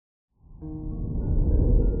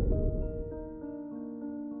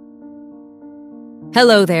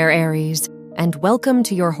Hello there, Aries, and welcome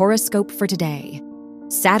to your horoscope for today,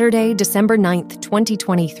 Saturday, December 9th,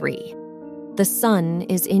 2023. The sun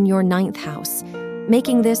is in your 9th house,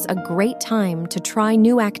 making this a great time to try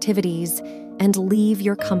new activities and leave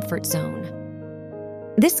your comfort zone.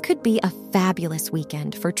 This could be a fabulous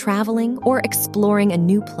weekend for traveling or exploring a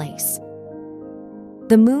new place.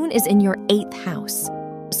 The moon is in your 8th house,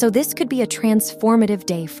 so this could be a transformative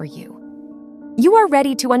day for you. You are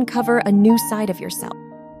ready to uncover a new side of yourself.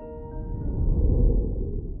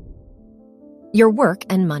 Your work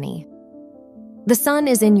and money. The sun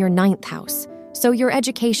is in your 9th house, so your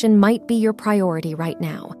education might be your priority right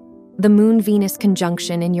now. The Moon-Venus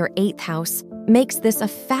conjunction in your 8th house makes this a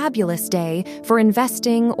fabulous day for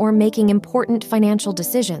investing or making important financial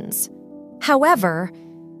decisions. However,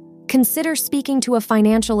 consider speaking to a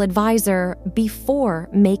financial advisor before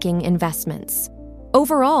making investments.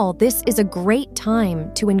 Overall, this is a great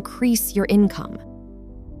time to increase your income.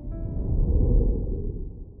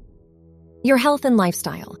 Your health and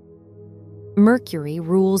lifestyle. Mercury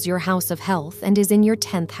rules your house of health and is in your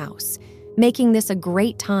 10th house, making this a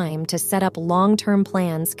great time to set up long-term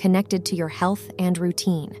plans connected to your health and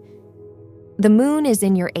routine. The moon is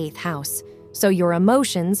in your 8th house, so your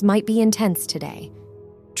emotions might be intense today.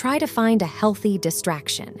 Try to find a healthy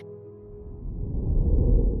distraction.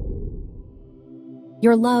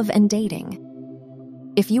 Your love and dating.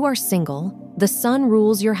 If you are single, the sun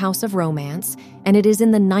rules your house of romance, and it is in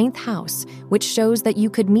the 9th house, which shows that you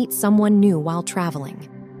could meet someone new while traveling.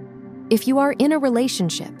 If you are in a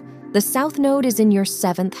relationship, the south node is in your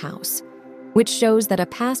 7th house, which shows that a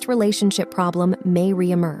past relationship problem may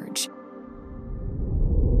reemerge.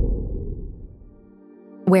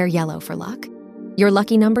 Wear yellow for luck. Your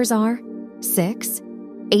lucky numbers are 6,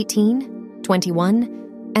 18,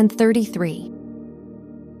 21, and 33.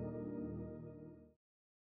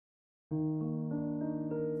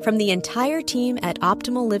 From the entire team at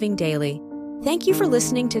Optimal Living Daily, thank you for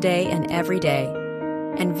listening today and every day.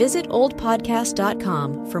 And visit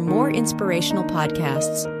oldpodcast.com for more inspirational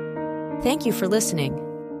podcasts. Thank you for listening.